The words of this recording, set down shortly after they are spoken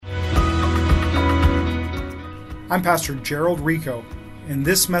I'm Pastor Gerald Rico, and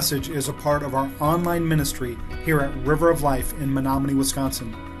this message is a part of our online ministry here at River of Life in Menominee,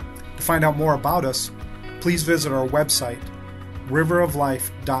 Wisconsin. To find out more about us, please visit our website,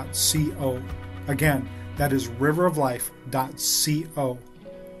 riveroflife.co. Again, that is riveroflife.co.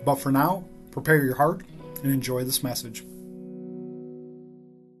 But for now, prepare your heart and enjoy this message.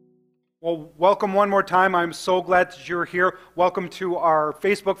 Well, welcome one more time. I'm so glad that you're here. Welcome to our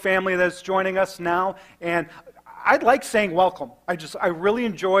Facebook family that's joining us now. And I like saying welcome. I really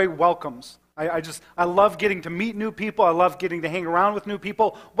enjoy welcomes. I love getting to meet new people. I love getting to hang around with new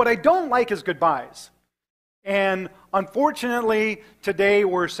people. What I don't like is goodbyes. And unfortunately, today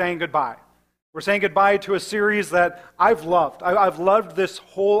we're saying goodbye. We're saying goodbye to a series that I've loved. I've loved this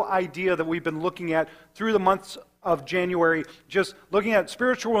whole idea that we've been looking at through the months of January, just looking at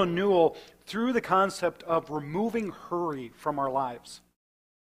spiritual renewal through the concept of removing hurry from our lives.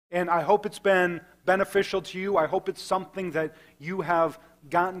 And I hope it's been beneficial to you. I hope it's something that you have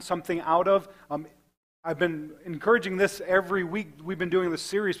gotten something out of. I've been encouraging this every week. We've been doing this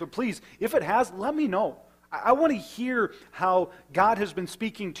series, but please, if it has, let me know. I want to hear how God has been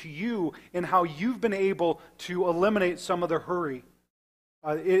speaking to you and how you've been able to eliminate some of the hurry.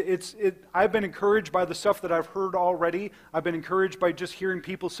 I've been encouraged by the stuff that I've heard already. I've been encouraged by just hearing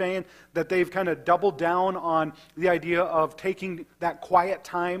people saying that they've kind of doubled down on the idea of taking that quiet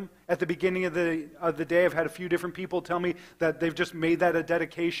time at the beginning of the day. I've had a few different people tell me that they've just made that a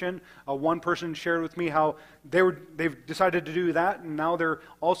dedication. One person shared with me how they've decided to do that, and now they're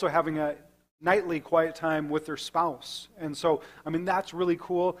also having a nightly quiet time with their spouse. And so, that's really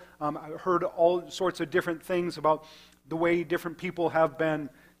cool. I heard all sorts of different things about the way different people have been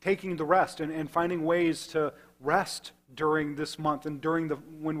taking the rest and finding ways to rest during this month and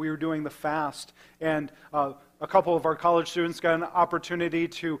when we were doing the fast. And a couple of our college students got an opportunity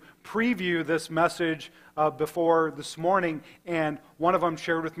to preview this message before this morning, and one of them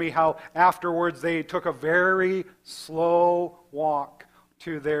shared with me how afterwards they took a very slow walk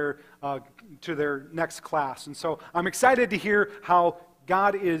to their next class. And so I'm excited to hear how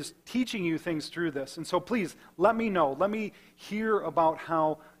God is teaching you things through this. And so please, let me know. Let me hear about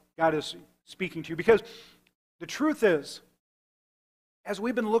how God is speaking to you. Because the truth is, as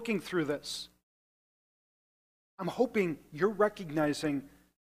we've been looking through this, I'm hoping you're recognizing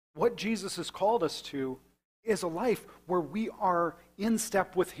what Jesus has called us to is a life where we are in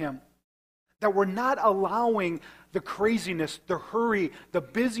step with Him. That we're not allowing the craziness, the hurry, the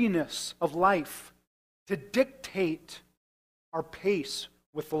busyness of life to dictate our pace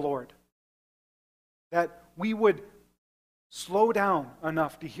with the Lord. That we would slow down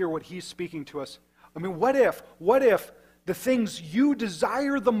enough to hear what He's speaking to us. What if the things you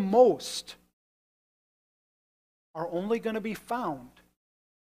desire the most are only going to be found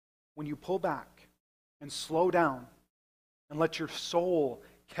when you pull back and slow down and let your soul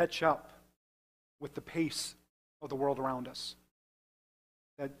catch up with the pace of the world around us?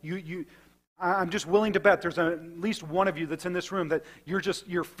 That I'm just willing to bet there's at least one of you that's in this room that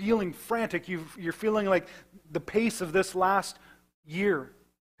you're feeling frantic. You're feeling like the pace of this last year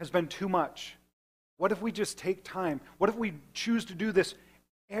has been too much. What if we just take time? What if we choose to do this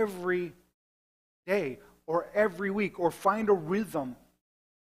every day or every week, or find a rhythm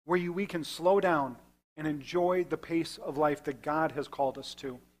where we can slow down and enjoy the pace of life that God has called us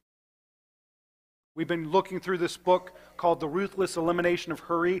to? We've been looking through this book called The Ruthless Elimination of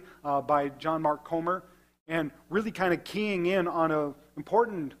Hurry by John Mark Comer, and really kind of keying in on an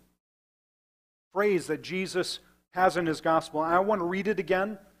important phrase that Jesus has in His gospel. And I want to read it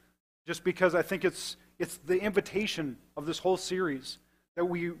again just because I think it's the invitation of this whole series, that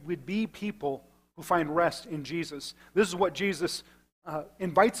we would be people who find rest in Jesus. This is what Jesus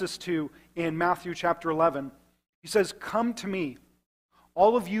invites us to in Matthew chapter 11. He says, "Come to me,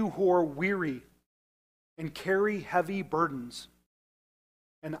 all of you who are weary and carry heavy burdens,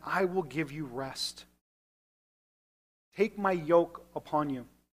 and I will give you rest. Take my yoke upon you.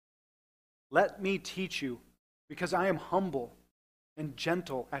 Let me teach you, because I am humble and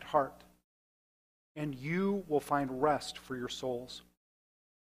gentle at heart, and you will find rest for your souls.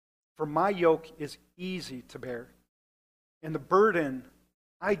 For my yoke is easy to bear, and the burden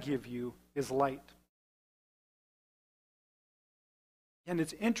I give you is light." And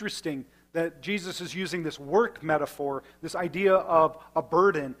it's interesting that Jesus is using this work metaphor, this idea of a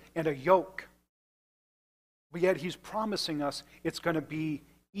burden and a yoke. But yet He's promising us it's going to be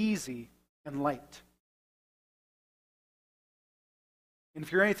easy and light. And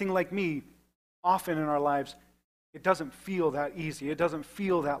if you're anything like me, often in our lives, it doesn't feel that easy. It doesn't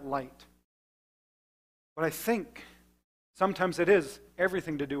feel that light. But I think sometimes it is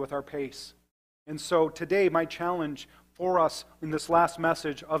everything to do with our pace. And so today, my challenge for us in this last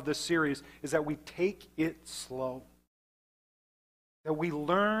message of this series is that we take it slow. That we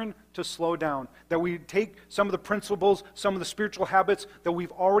learn to slow down. That we take some of the principles, some of the spiritual habits that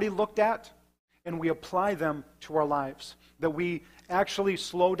we've already looked at, and we apply them to our lives. That we actually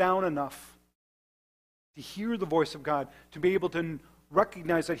slow down enough to hear the voice of God, to be able to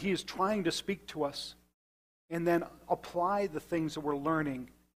recognize that He is trying to speak to us, and then apply the things that we're learning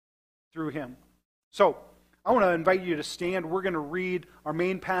through Him. So, I want to invite you to stand. We're going to read our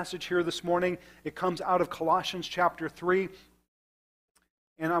main passage here this morning. It comes out of Colossians chapter 3.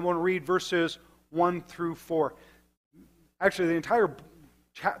 And I want to read verses 1 through 4. Actually, the entire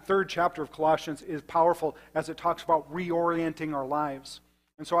third chapter of Colossians is powerful as it talks about reorienting our lives.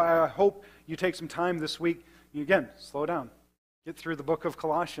 And so I hope you take some time this week. Again, slow down. Get through the book of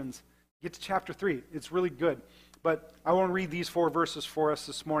Colossians. Get to chapter 3. It's really good. But I want to read these 4 verses for us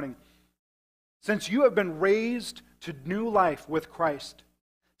this morning. Since you have been raised to new life with Christ,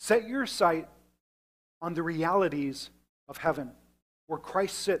 set your sight on the realities of heaven, where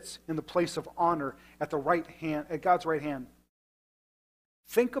Christ sits in the place of honor at the right hand, at God's right hand.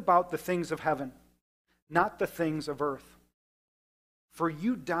 Think about the things of heaven, not the things of earth. For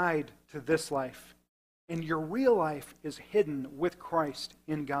you died to this life, and your real life is hidden with Christ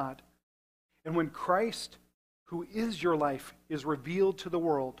in God. And when Christ, who is your life, is revealed to the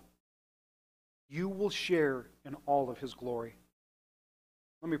world, you will share in all of His glory.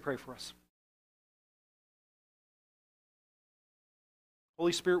 Let me pray for us.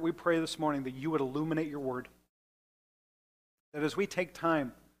 Holy Spirit, we pray this morning that you would illuminate your word. That as we take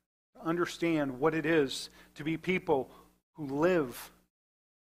time to understand what it is to be people who live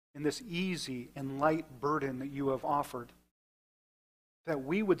in this easy and light burden that you have offered, that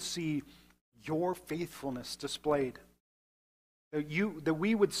we would see your faithfulness displayed. That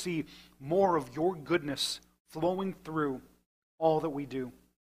we would see more of your goodness flowing through all that we do.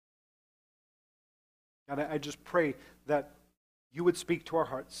 God, I just pray that you would speak to our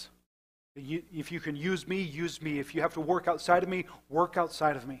hearts. If you can use me, use me. If you have to work outside of me, work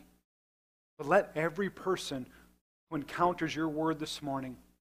outside of me. But let every person who encounters your word this morning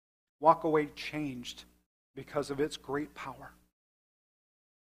walk away changed because of its great power.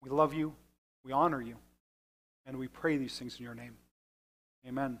 We love you, we honor you, and we pray these things in your name.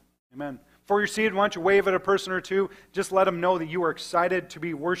 Amen. Amen. Before you're seated, why don't you wave at a person or two? Just let them know that you are excited to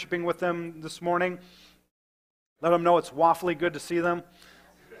be worshiping with them this morning. Let them know it's waffly good to see them.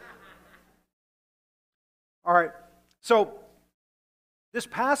 All right. So, this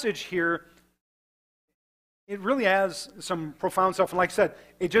passage here, it really has some profound stuff. And like I said,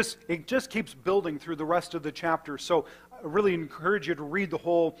 it just keeps building through the rest of the chapter. So, I really encourage you to read the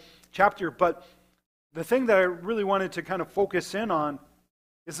whole chapter. But the thing that I really wanted to kind of focus in on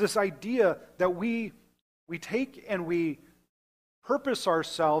is this idea that we take and we purpose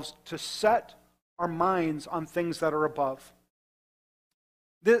ourselves to set our minds on things that are above.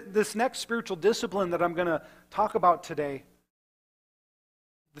 This next spiritual discipline that I'm going to talk about today,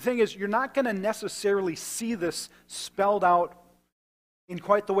 the thing is, you're not going to necessarily see this spelled out in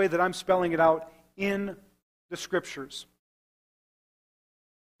quite the way that I'm spelling it out in the Scriptures.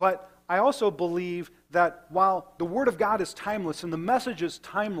 But I also believe that while the Word of God is timeless and the message is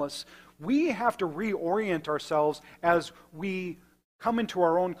timeless, we have to reorient ourselves as we come into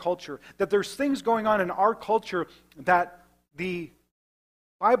our own culture. That there's things going on in our culture that the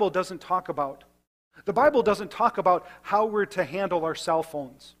Bible doesn't talk about. The Bible doesn't talk about how we're to handle our cell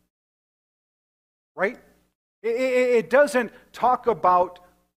phones. Right? It doesn't talk about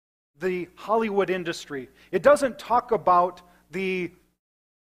the Hollywood industry. It doesn't talk about the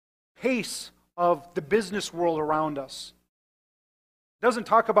pace of the business world around us. It doesn't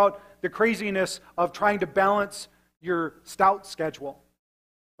talk about the craziness of trying to balance your stout schedule.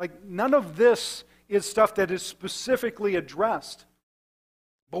 Like, none of this is stuff that is specifically addressed.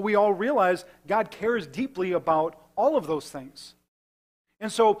 But we all realize God cares deeply about all of those things.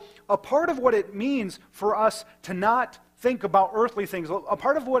 And so, a part of what it means for us to not think about earthly things, a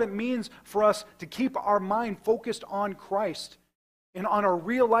part of what it means for us to keep our mind focused on Christ and on our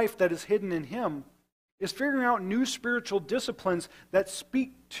real life that is hidden in Him, is figuring out new spiritual disciplines that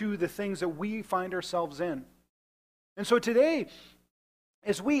speak to the things that we find ourselves in. And so today,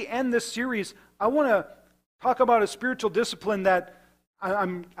 as we end this series, I want to talk about a spiritual discipline that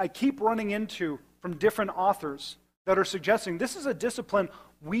I keep running into from different authors that are suggesting this is a discipline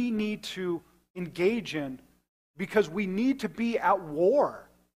we need to engage in because we need to be at war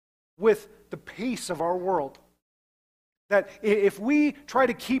with the pace of our world. That if we try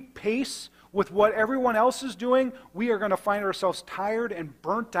to keep pace with what everyone else is doing, we are going to find ourselves tired and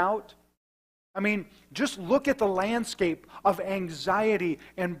burnt out I mean, just look at the landscape of anxiety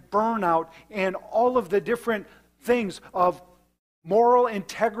and burnout and all of the different things of moral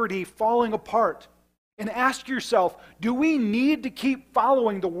integrity falling apart. And ask yourself, do we need to keep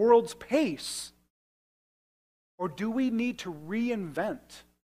following the world's pace? Or do we need to reinvent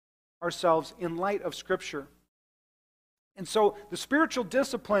ourselves in light of Scripture? And so the spiritual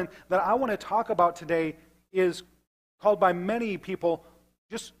discipline that I want to talk about today is called by many people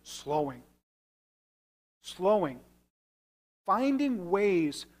just slowing. Slowing. Finding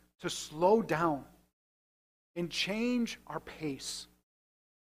ways to slow down and change our pace.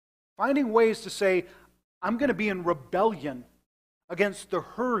 Finding ways to say, I'm going to be in rebellion against the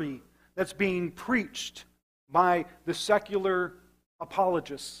hurry that's being preached by the secular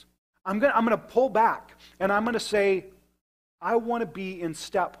apologists. I'm going to pull back, and I'm going to say, I want to be in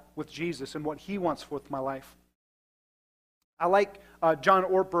step with Jesus and what He wants with my life. I like John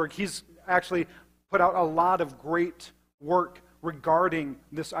Ortberg. He's actually put out a lot of great work regarding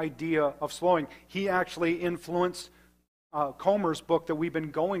this idea of slowing. He actually influenced Comer's book that we've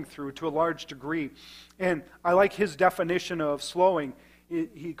been going through to a large degree. And I like his definition of slowing.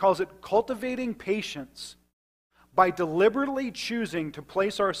 He calls it cultivating patience by deliberately choosing to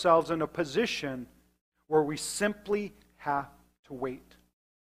place ourselves in a position where we simply have to wait.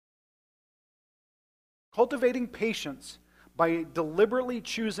 Cultivating patience by deliberately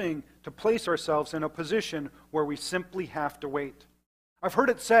choosing to place ourselves in a position where we simply have to wait. I've heard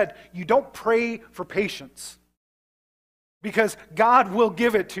it said, you don't pray for patience, because God will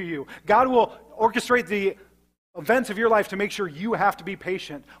give it to you. God will orchestrate the events of your life to make sure you have to be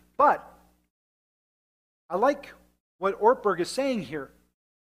patient. But I like what Ortberg is saying here,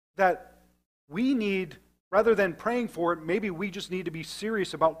 that we need, rather than praying for it, maybe we just need to be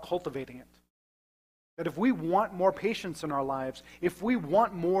serious about cultivating it. That if we want more patience in our lives, if we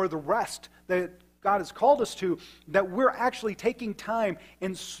want more of the rest that God has called us to, that we're actually taking time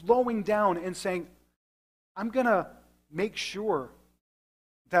and slowing down and saying, I'm going to make sure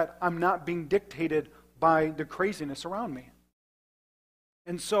that I'm not being dictated by the craziness around me.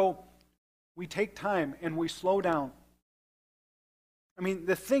 And so we take time and we slow down. I mean,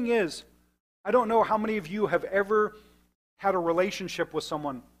 the thing is, I don't know how many of you have ever had a relationship with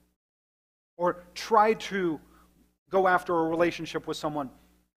someone or tried to go after a relationship with someone.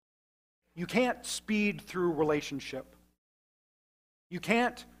 You can't speed through relationship. You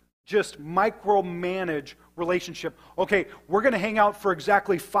can't just micromanage relationship. Okay, we're going to hang out for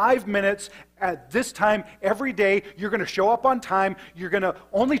exactly 5 minutes at this time every day. You're going to show up on time. You're going to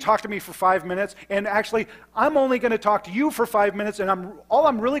only talk to me for 5 minutes. And actually, I'm only going to talk to you for 5 minutes. And all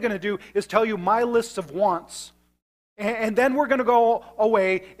I'm really going to do is tell you my lists of wants. And then we're going to go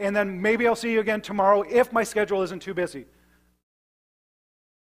away. And then maybe I'll see you again tomorrow if my schedule isn't too busy.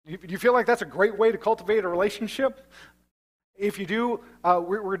 Do you feel like that's a great way to cultivate a relationship? If you do,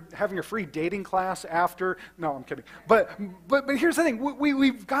 we're having a free dating class after. No, I'm kidding. But here's the thing.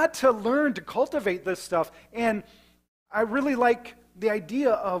 We've got to learn to cultivate this stuff. And I really like the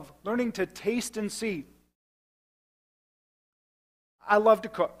idea of learning to taste and see. I love to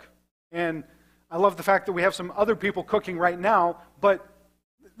cook. And I love the fact that we have some other people cooking right now. But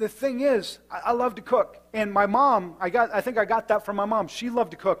the thing is, I love to cook. And my mom, I think I got that from my mom. She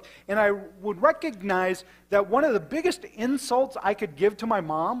loved to cook. And I would recognize that one of the biggest insults I could give to my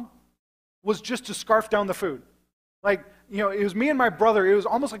mom was just to scarf down the food. Like, it was me and my brother. It was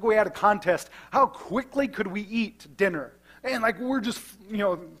almost like we had a contest. How quickly could we eat dinner? And we're just,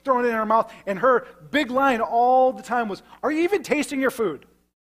 throwing it in our mouth. And her big line all the time was, are you even tasting your food?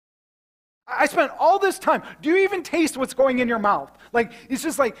 I spent all this time. Do you even taste what's going in your mouth? It's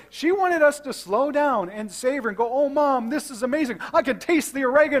just she wanted us to slow down and savor and go, oh, Mom, this is amazing. I can taste the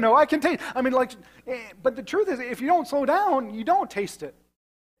oregano. I can taste. But the truth is, if you don't slow down, you don't taste it.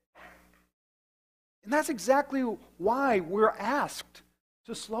 And that's exactly why we're asked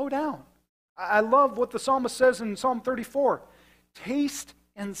to slow down. I love what the psalmist says in Psalm 34. Taste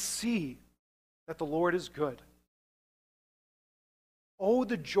and see that the Lord is good. Oh,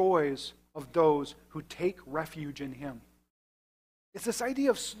 the joys of those who take refuge in Him. It's this idea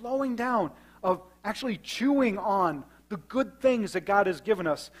of slowing down, of actually chewing on the good things that God has given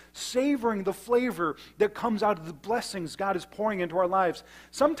us, savoring the flavor that comes out of the blessings God is pouring into our lives.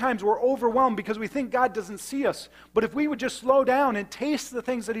 Sometimes we're overwhelmed because we think God doesn't see us, but if we would just slow down and taste the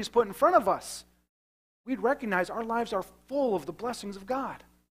things that He's put in front of us, we'd recognize our lives are full of the blessings of God.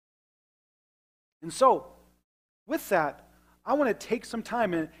 And so, with that, I want to take some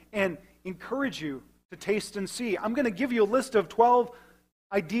time and encourage you to taste and see. I'm going to give you a list of 12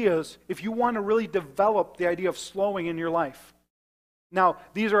 ideas if you want to really develop the idea of slowing in your life. Now,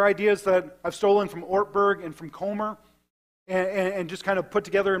 these are ideas that I've stolen from Ortberg and from Comer and just kind of put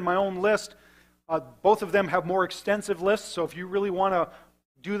together in my own list. Both of them have more extensive lists, so if you really want to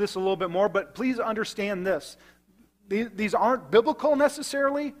do this a little bit more, but please understand this. These aren't biblical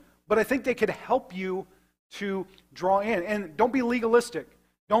necessarily, but I think they could help you to draw in. And don't be legalistic.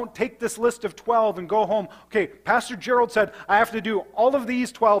 Don't take this list of 12 and go home. Okay, Pastor Gerald said I have to do all of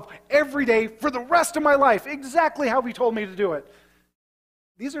these 12 every day for the rest of my life, exactly how he told me to do it.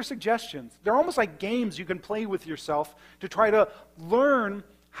 These are suggestions. They're almost like games you can play with yourself to try to learn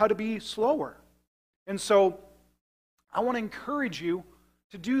how to be slower. And so I want to encourage you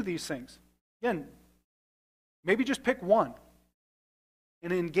to do these things. Again, maybe just pick one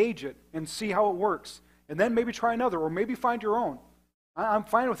and engage it and see how it works. And then maybe try another, or maybe find your own. I'm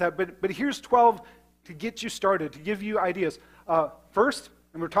fine with that, but here's 12 to get you started, to give you ideas. First,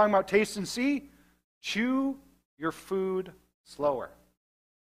 and we're talking about taste and see, chew your food slower.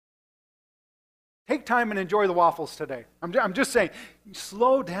 Take time and enjoy the waffles today. I'm just saying,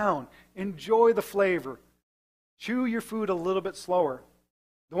 slow down, enjoy the flavor. Chew your food a little bit slower.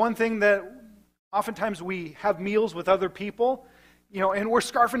 The one thing that oftentimes we have meals with other people, and we're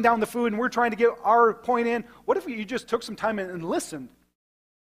scarfing down the food and we're trying to get our point in. What if you just took some time and listened?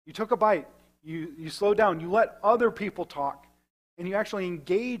 You took a bite, you slowed down, you let other people talk, and you actually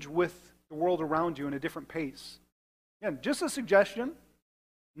engage with the world around you in a different pace. Again, just a suggestion,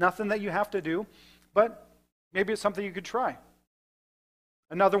 nothing that you have to do, but maybe it's something you could try.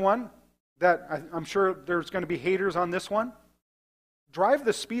 Another one that I'm sure there's going to be haters on this one, drive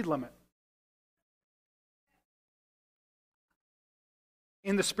the speed limit.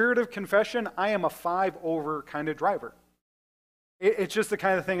 In the spirit of confession, I am a 5 over kind of driver. It's just the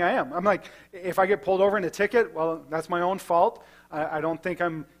kind of thing I am. I'm like, if I get pulled over in a ticket, well, that's my own fault. I don't think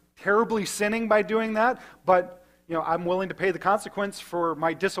I'm terribly sinning by doing that, but I'm willing to pay the consequence for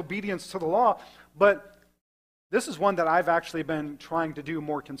my disobedience to the law. But this is one that I've actually been trying to do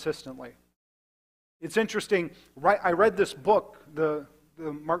more consistently. It's interesting. I read this book, the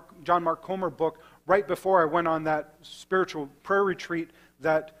John Mark Comer book, right before I went on that spiritual prayer retreat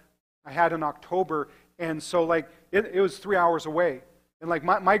that I had in October. And so it was 3 hours away. And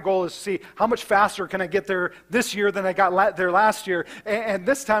my goal is to see how much faster can I get there this year than I got there last year. And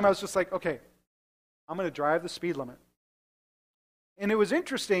this time I was just like, okay, I'm going to drive the speed limit. And it was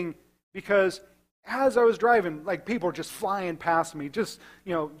interesting because as I was driving, people were just flying past me, just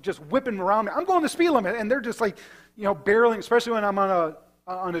whipping around me. I'm going the speed limit. And they're just barreling, especially when I'm on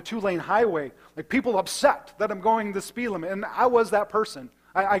a 2-lane highway. People upset that I'm going the speed limit. And I was that person.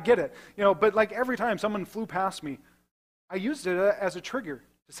 I get it. But every time someone flew past me, I used it as a trigger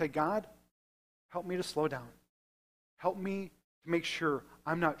to say, God, help me to slow down. Help me to make sure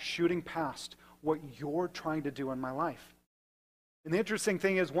I'm not shooting past what you're trying to do in my life. And the interesting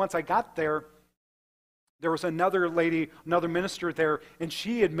thing is, once I got there was another lady, another minister there, and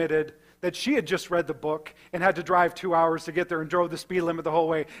she admitted that she had just read the book and had to drive 2 hours to get there and drove the speed limit the whole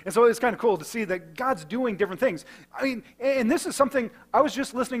way. And so it's kind of cool to see that God's doing different things. I mean, and this is something, I was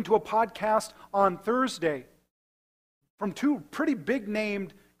just listening to a podcast on Thursday from 2 pretty big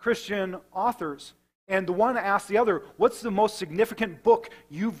named Christian authors. And the one asked the other, what's the most significant book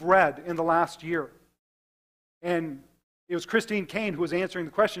you've read in the last year? And it was Christine Kane who was answering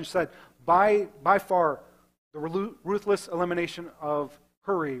the question. She said, by far, The Ruthless Elimination of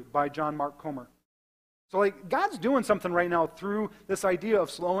Hurry by John Mark Comer. So God's doing something right now through this idea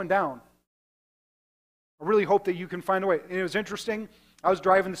of slowing down. I really hope that you can find a way. And it was interesting. I was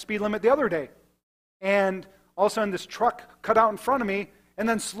driving the speed limit the other day, and all of a sudden this truck cut out in front of me and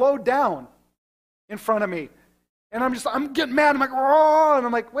then slowed down in front of me. And I'm getting mad. I'm like, oh, and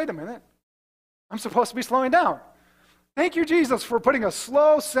I'm like, wait a minute. I'm supposed to be slowing down. Thank you, Jesus, for putting a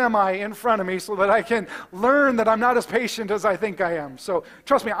slow semi in front of me so that I can learn that I'm not as patient as I think I am. So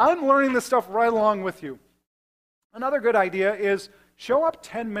trust me, I'm learning this stuff right along with you. Another good idea is show up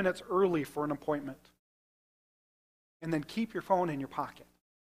 10 minutes early for an appointment. And then keep your phone in your pocket.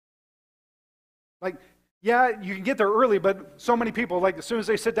 Yeah, you can get there early, but so many people, as soon as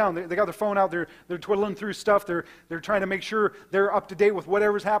they sit down, they got their phone out, they're twiddling through stuff, they're trying to make sure they're up to date with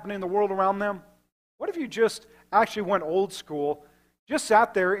whatever's happening in the world around them. What if you just actually went old school, just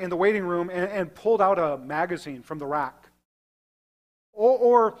sat there in the waiting room and pulled out a magazine from the rack?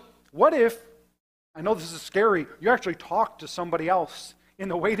 Or what if, I know this is scary, you actually talk to somebody else in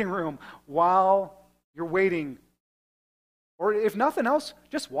the waiting room while you're waiting? Or if nothing else,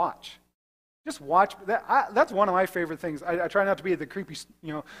 just watch. Just watch. That's one of my favorite things. I try not to be the creepy,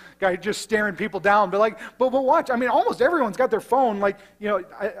 guy just staring people down, but watch. I mean, almost everyone's got their phone.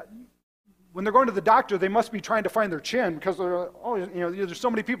 when they're going to the doctor, they must be trying to find their chin because there's so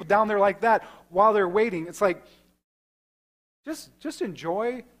many people down there like that while they're waiting. It's like, just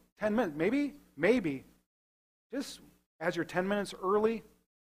enjoy 10 minutes. Maybe, just as you're 10 minutes early,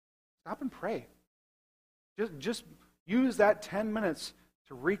 stop and pray. Just use that 10 minutes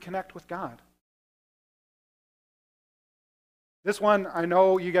to reconnect with God. This one, I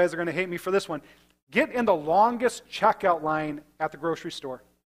know you guys are going to hate me for this one. Get in the longest checkout line at the grocery store.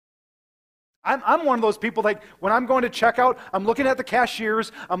 I'm one of those people, like, when I'm going to checkout, I'm looking at the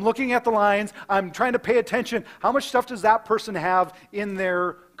cashiers, I'm looking at the lines, I'm trying to pay attention. How much stuff does that person have in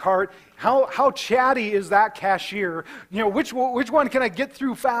their cart? How chatty is that cashier? Which one can I get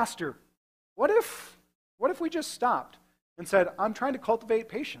through faster? What if we just stopped and said, I'm trying to cultivate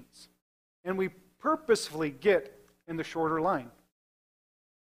patience, and we purposefully get in the shorter line?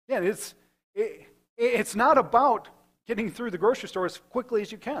 Yeah, it's not about getting through the grocery store as quickly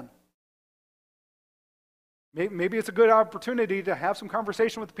as you can. Maybe it's a good opportunity to have some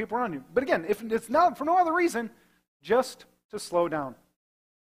conversation with the people around you. But again, if it's not for no other reason, just to slow down.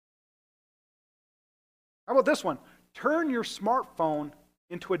 How about this one? Turn your smartphone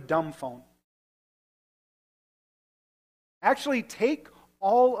into a dumb phone. Actually, take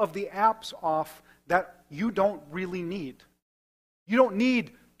all of the apps off that you don't really need. You don't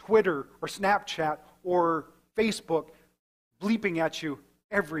need Twitter or Snapchat or Facebook bleeping at you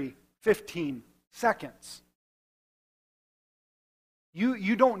every 15 seconds.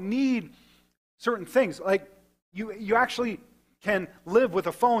 You don't need certain things. Like, you actually can live with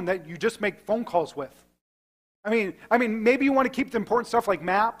a phone that you just make phone calls with. I mean, maybe you want to keep the important stuff like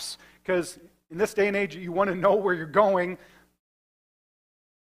maps, because in this day and age, you want to know where you're going. You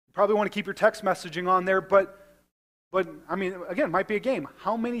probably want to keep your text messaging on there, but I mean, again, it might be a game.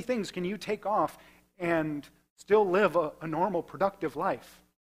 How many things can you take off and still live a normal, productive life?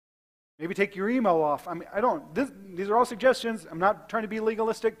 Maybe take your email off. I mean, these are all suggestions. I'm not trying to be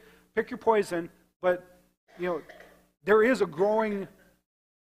legalistic. Pick your poison. But, there is a growing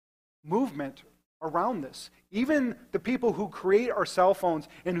movement around this. Even the people who create our cell phones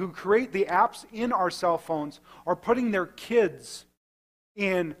and who create the apps in our cell phones are putting their kids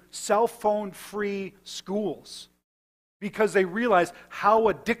in cell phone-free schools because they realize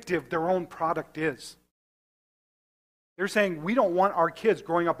how addictive their own product is. They're saying, we don't want our kids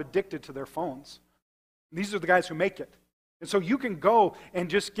growing up addicted to their phones. And these are the guys who make it. And so you can go and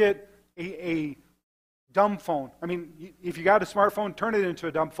just get a dumb phone. I mean, if you got a smartphone, turn it into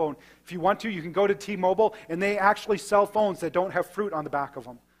a dumb phone. If you want to, you can go to T-Mobile, and they actually sell phones that don't have fruit on the back of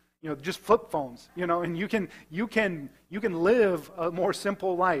them. Just flip phones, and you can live a more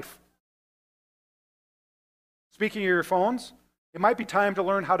simple life. Speaking of your phones, it might be time to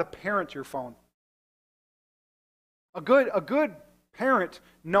learn how to parent your phone. A good parent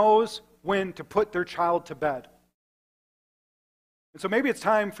knows when to put their child to bed. And so maybe it's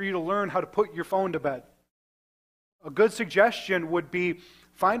time for you to learn how to put your phone to bed. A good suggestion would be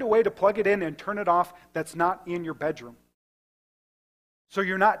find a way to plug it in and turn it off that's not in your bedroom. So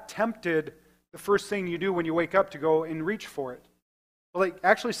you're not tempted the first thing you do when you wake up to go and reach for it. But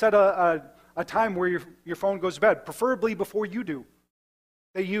actually set a time where your phone goes to bed, preferably before you do.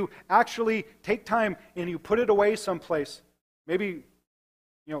 That you actually take time and you put it away someplace. Maybe,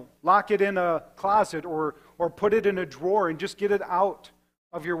 lock it in a closet or put it in a drawer and just get it out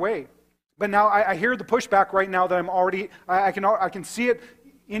of your way. But now I hear the pushback right now that I can see it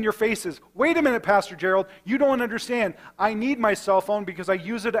in your faces. Wait a minute, Pastor Gerald, you don't understand. I need my cell phone because I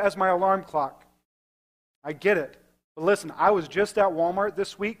use it as my alarm clock. I get it. But listen, I was just at Walmart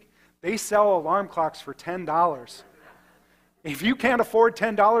this week. They sell alarm clocks for $10. If you can't afford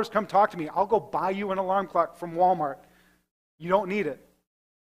 $10, come talk to me. I'll go buy you an alarm clock from Walmart. You don't need it.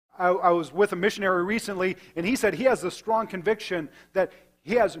 I was with a missionary recently, and he said he has a strong conviction that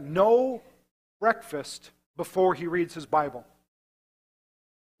he has no breakfast before he reads his Bible.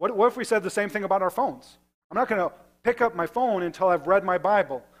 What if we said the same thing about our phones? I'm not going to pick up my phone until I've read my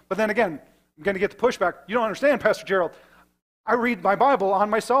Bible. But then again, I'm going to get the pushback. You don't understand, Pastor Gerald. I read my Bible on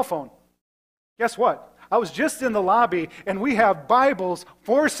my cell phone. Guess what? I was just in the lobby, and we have Bibles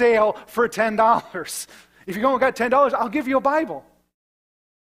for sale for $10. If you go and got $10, I'll give you a Bible.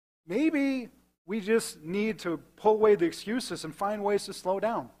 Maybe we just need to pull away the excuses and find ways to slow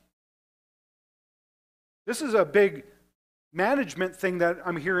down. This is a big management thing that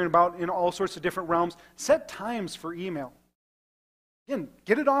I'm hearing about in all sorts of different realms. Set times for email. Again,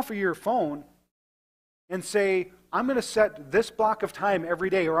 get it off of your phone and say, I'm going to set this block of time every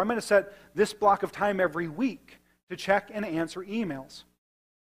day, or I'm going to set this block of time every week to check and answer emails.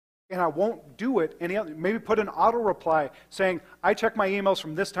 and I won't do it any other. Maybe put an auto reply saying, I check my emails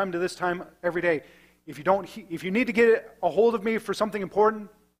from this time to this time every day. If you need to get a hold of me for something important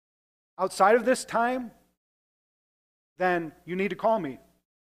outside of this time, then you need to call me.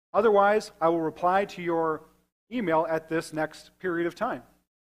 Otherwise, I will reply to your email at this next period of time.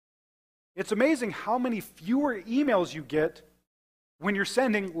 It's amazing how many fewer emails you get when you're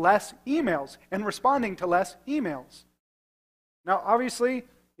sending less emails and responding to less emails. Now, obviously,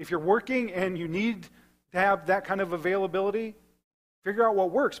 if you're working and you need to have that kind of availability, figure out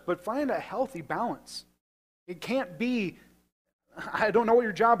what works, but find a healthy balance. It can't be, I don't know what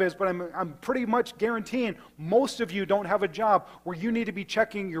your job is, but I'm pretty much guaranteeing most of you don't have a job where you need to be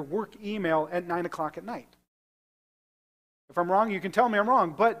checking your work email at 9 o'clock at night. If I'm wrong, you can tell me I'm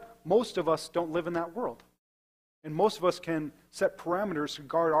wrong, but most of us don't live in that world. And most of us can set parameters to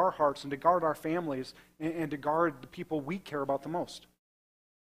guard our hearts and to guard our families and to guard the people we care about the most.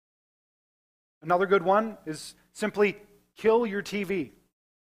 Another good one is simply kill your TV.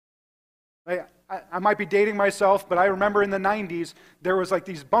 I might be dating myself, but I remember in the 90s, there was like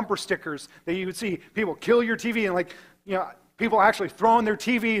these bumper stickers that you would see, people kill your TV, and people actually throwing their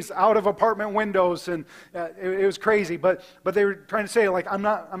TVs out of apartment windows, and it was crazy. But they were trying to say, I'm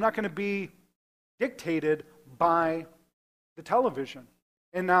not going to be dictated by the television.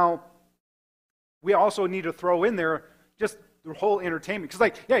 And now we also need to throw in there just the whole entertainment.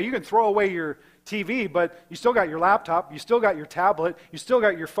 Because you can throw away your TV, but you still got your laptop, you still got your tablet, you still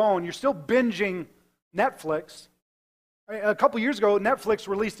got your phone, you're still binging Netflix. A couple years ago, Netflix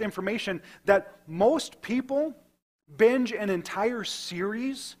released information that most people binge an entire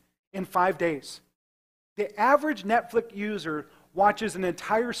series in 5 days. The average Netflix user watches an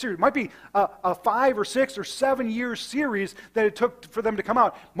entire series. It might be a 5 or 6 or 7 year series that it took for them to come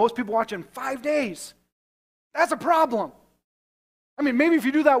out. Most people watch it in 5 days. That's a problem. I mean, maybe if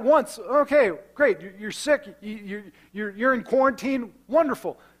you do that once, okay, great. You're sick. You're in quarantine.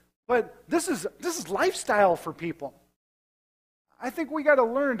 Wonderful. But this is lifestyle for people. I think we got to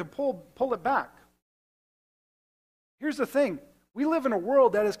learn to pull it back. Here's the thing. We live in a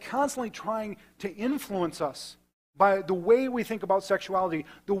world that is constantly trying to influence us by the way we think about sexuality,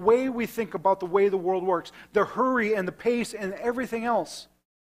 the way we think about the way the world works, the hurry and the pace and everything else.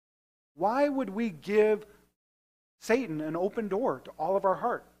 Why would we give Satan an open door to all of our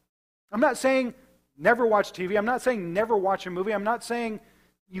heart? I'm not saying never watch TV. I'm not saying never watch a movie. I'm not saying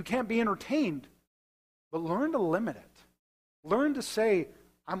you can't be entertained. But learn to limit it. Learn to say,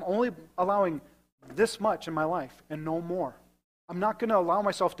 I'm only allowing this much in my life and no more. I'm not going to allow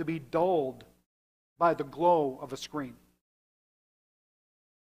myself to be dulled by the glow of a screen.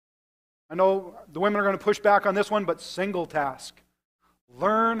 I know the women are going to push back on this one, but single task.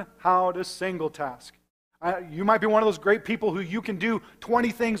 Learn how to single task. You might be one of those great people who you can do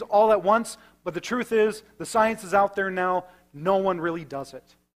 20 things all at once, but the truth is, the science is out there now, no one really does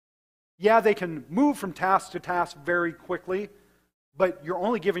it. Yeah, they can move from task to task very quickly, but you're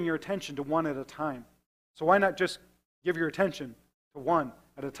only giving your attention to one at a time. So why not just give your attention to one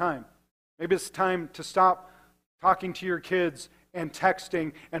at a time? Maybe it's time to stop talking to your kids and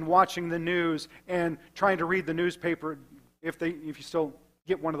texting and watching the news and trying to read the newspaper if you still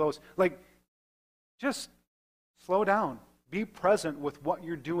get one of those. Just slow down. Be present with what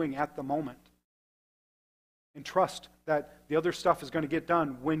you're doing at the moment. And trust that the other stuff is going to get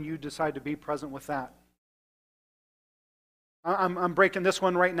done when you decide to be present with that. I'm breaking this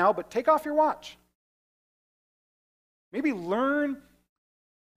one right now, but take off your watch. Maybe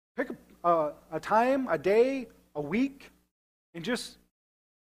pick a time, a day, a week, and just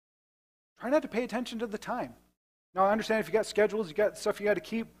try not to pay attention to the time. Now, I understand if you got schedules, you got stuff you got to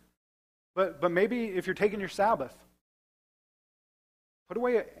keep, but maybe if you're taking your Sabbath, put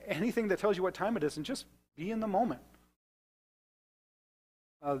away anything that tells you what time it is and just be in the moment.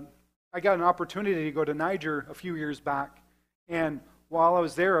 I got an opportunity to go to Niger a few years back, and while I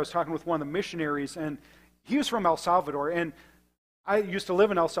was there, I was talking with one of the missionaries, and he was from El Salvador, and I used to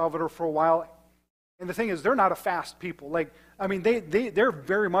live in El Salvador for a while, and the thing is, they're not a fast people. They're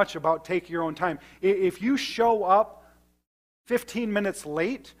very much about take your own time. If you show up 15 minutes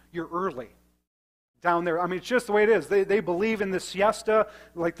late, you're early down there. I mean, it's just the way it is. They believe in the siesta,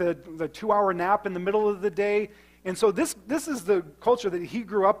 like the 2-hour nap in the middle of the day. And so this is the culture that he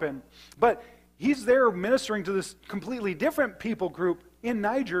grew up in. But he's there ministering to this completely different people group in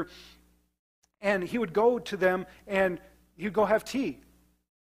Niger, and he would go to them and he'd go have tea.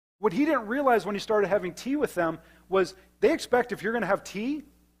 What he didn't realize when he started having tea with them was they expect if you're going to have tea,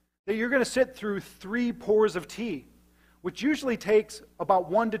 that you're going to sit through 3 pours of tea, which usually takes about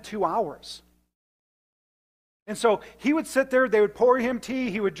 1 to 2 hours. And so he would sit there, they would pour him tea,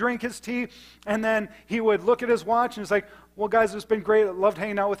 he would drink his tea, and then he would look at his watch and he's like, well, guys, it's been great. I loved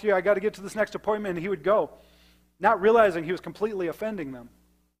hanging out with you. I got to get to this next appointment. And he would go, not realizing he was completely offending them.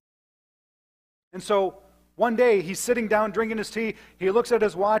 And so one day he's sitting down drinking his tea. He looks at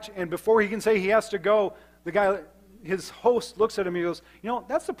his watch, and before he can say he has to go, the guy, his host, looks at him and he goes,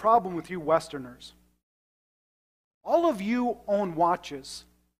 that's the problem with you Westerners. All of you own watches,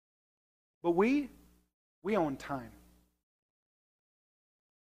 but we own time.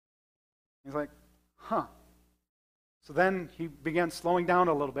 He's like, huh. So then he began slowing down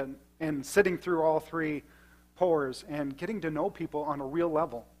a little bit and sitting through all three pours and getting to know people on a real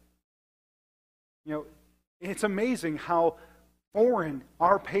level. It's amazing how foreign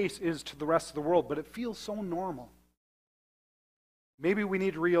our pace is to the rest of the world, but it feels so normal. Maybe we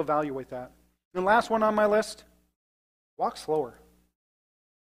need to reevaluate that. And the last one on my list, walk slower.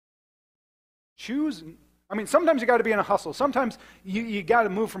 Sometimes you got to be in a hustle. Sometimes you got to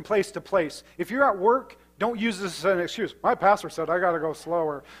move from place to place. If you're at work, don't use this as an excuse. My pastor said I got to go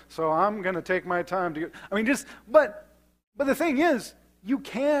slower, so I'm going to take my time to get. But the thing is, you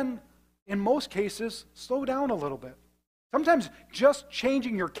can, in most cases, slow down a little bit. Sometimes just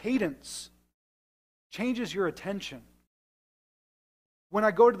changing your cadence changes your attention. When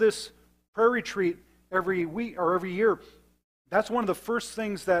I go to this prayer retreat every week or every year, that's one of the first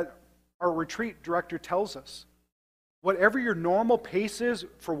things that our retreat director tells us. Whatever your normal pace is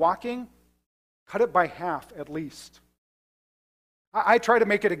for walking, cut it by half at least. I try to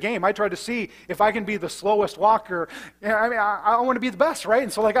make it a game. I try to see if I can be the slowest walker. I want to be the best, right?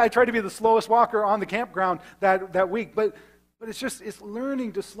 And so I try to be the slowest walker on the campground that week. But it's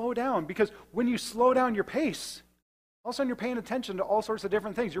learning to slow down, because when you slow down your pace, all of a sudden you're paying attention to all sorts of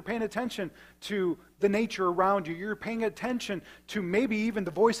different things. You're paying attention to the nature around you. You're paying attention to maybe even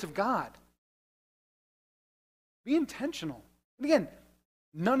the voice of God. Be intentional. And again,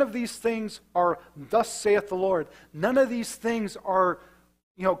 none of these things are thus saith the Lord. None of these things are,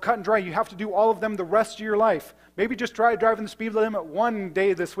 cut and dry. You have to do all of them the rest of your life. Maybe just try driving the speed limit one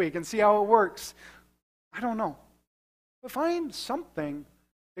day this week and see how it works. I don't know. But find something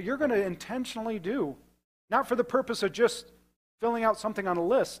that you're going to intentionally do. Not for the purpose of just filling out something on a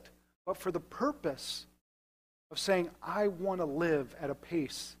list, but for the purpose of saying, I want to live at a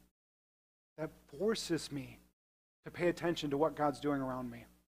pace that forces me to pay attention to what God's doing around me.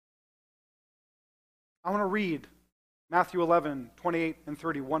 I want to read Matthew 11, 28 and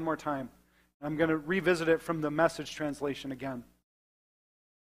 30 one more time. I'm going to revisit it from the Message translation again.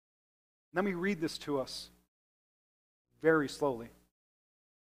 Let me read this to us very slowly.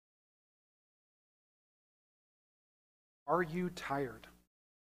 Are you tired?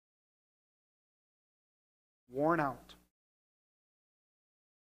 Worn out?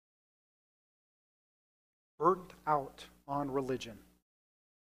 Burnt out on religion?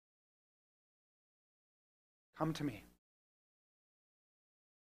 Come to me.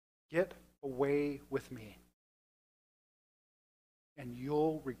 Get away with me, and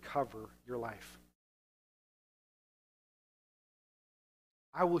you'll recover your life.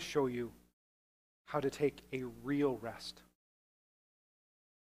 I will show you how to take a real rest.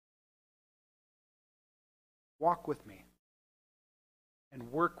 Walk with me and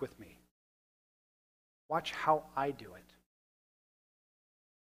work with me. Watch how I do it.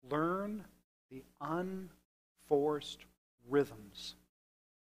 Learn the unforced rhythms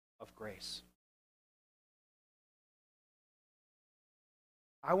of grace.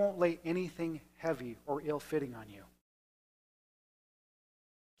 I won't lay anything heavy or ill-fitting on you.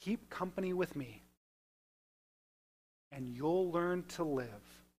 Keep company with me, and you'll learn to live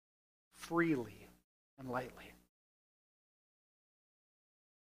freely and lightly.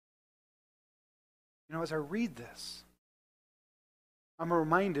 As I read this, I'm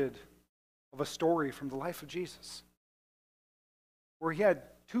reminded of a story from the life of Jesus, where he had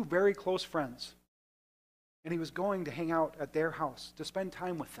two very close friends, and he was going to hang out at their house to spend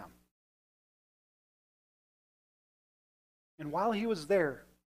time with them. And while he was there,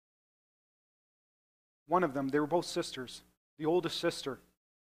 one of them, they were both sisters, the oldest sister,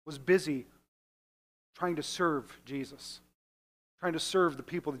 was busy trying to serve Jesus, trying to serve the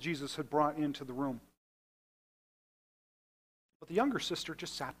people that Jesus had brought into the room. But the younger sister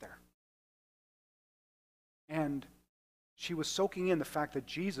just sat there. And she was soaking in the fact that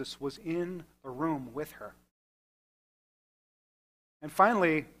Jesus was in the room with her. And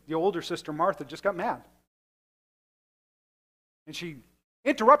finally, the older sister, Martha, just got mad. And she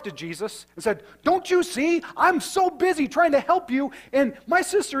interrupted Jesus and said, "Don't you see? I'm so busy trying to help you, and my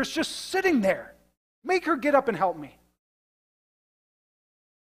sister is just sitting there. Make her get up and help me."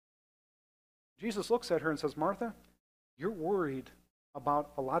 Jesus looks at her and says, Martha, you're worried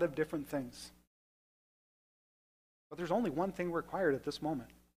about a lot of different things. But there's only one thing required at this moment.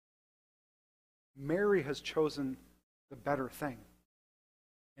 Mary has chosen the better thing,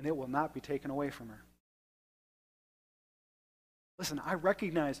 and it will not be taken away from her. Listen, I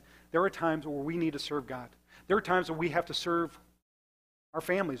recognize there are times where we need to serve God. There are times when we have to serve our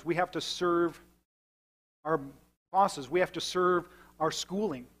families. We have to serve our bosses. We have to serve our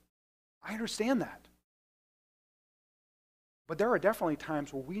schooling. I understand that. But there are definitely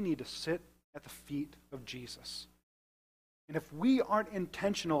times where we need to sit at the feet of Jesus. And if we aren't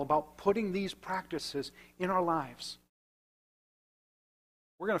intentional about putting these practices in our lives,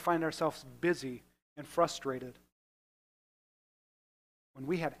 we're going to find ourselves busy and frustrated when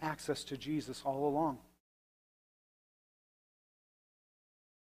we had access to Jesus all along.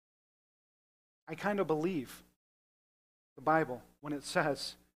 I kind of believe the Bible when it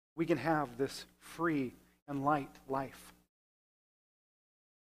says we can have this free and light life.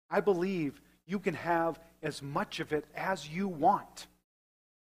 I believe you can have as much of it as you want.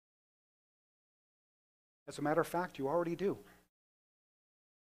 As a matter of fact, you already do.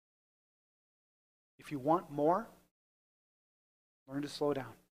 If you want more, learn to slow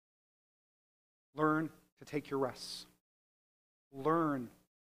down. Learn to take your rests. Learn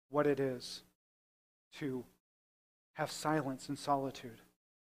what it is to have silence and solitude.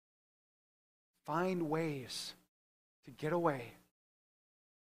 Find ways to get away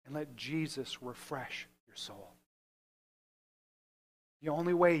and let Jesus refresh your soul. The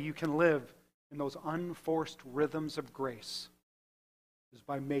only way you can live in those unforced rhythms of grace is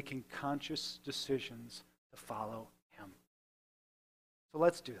by making conscious decisions to follow Him. So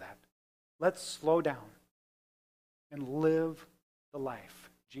let's do that. Let's slow down and live the life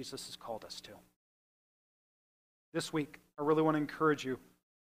Jesus has called us to. This week, I really want to encourage you,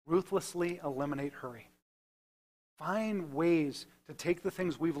 ruthlessly eliminate hurry. Find ways to take the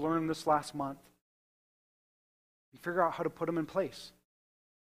things we've learned this last month and figure out how to put them in place.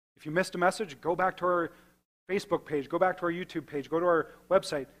 If you missed a message, go back to our Facebook page, go back to our YouTube page, go to our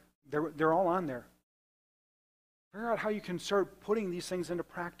website. They're all on there. Figure out how you can start putting these things into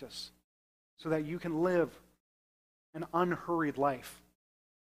practice so that you can live an unhurried life.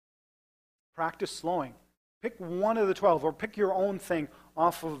 Practice slowing. Pick one of the 12 or pick your own thing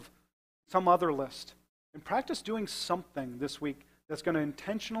off of some other list. And practice doing something this week that's going to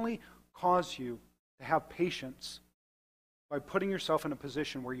intentionally cause you to have patience by putting yourself in a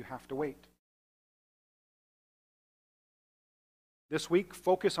position where you have to wait. This week,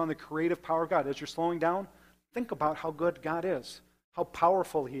 focus on the creative power of God. As you're slowing down, think about how good God is, how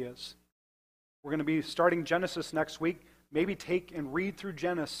powerful He is. We're going to be starting Genesis next week. Maybe take and read through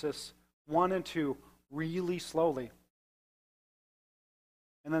Genesis 1 and 2 really slowly.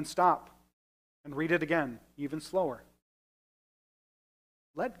 And then stop and read it again, even slower.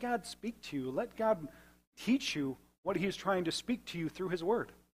 Let God speak to you. Let God teach you what He's trying to speak to you through His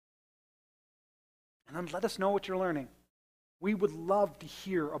Word. And then let us know what you're learning. We would love to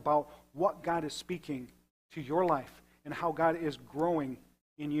hear about what God is speaking to your life and how God is growing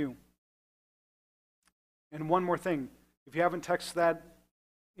in you. And one more thing. If you haven't texted that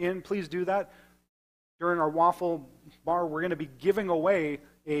in, please do that. During our waffle bar, we're going to be giving away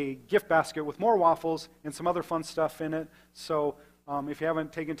a gift basket with more waffles and some other fun stuff in it. So if you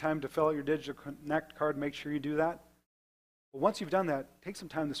haven't taken time to fill out your Digital Connect card, make sure you do that. But once you've done that, take some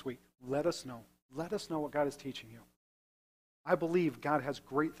time this week. Let us know. Let us know what God is teaching you. I believe God has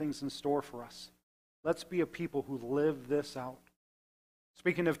great things in store for us. Let's be a people who live this out.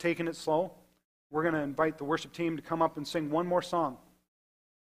 Speaking of taking it slow, we're going to invite the worship team to come up and sing one more song.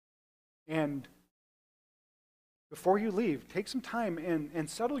 And before you leave, take some time and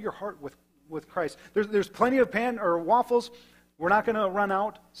settle your heart with Christ. There's plenty of waffles. We're not going to run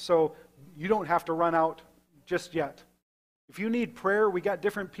out, so you don't have to run out just yet. If you need prayer, we got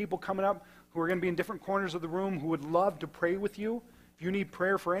different people coming up who are going to be in different corners of the room who would love to pray with you if you need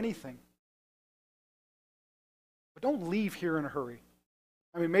prayer for anything. But don't leave here in a hurry.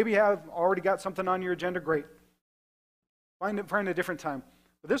 I mean, maybe you have already got something on your agenda, great. Find a different time.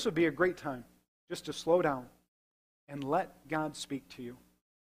 But this would be a great time just to slow down and let God speak to you.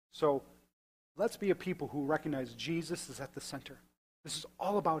 So let's be a people who recognize Jesus is at the center. This is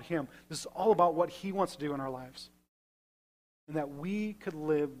all about Him. This is all about what He wants to do in our lives. And that we could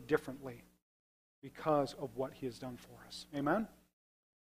live differently because of what He has done for us. Amen?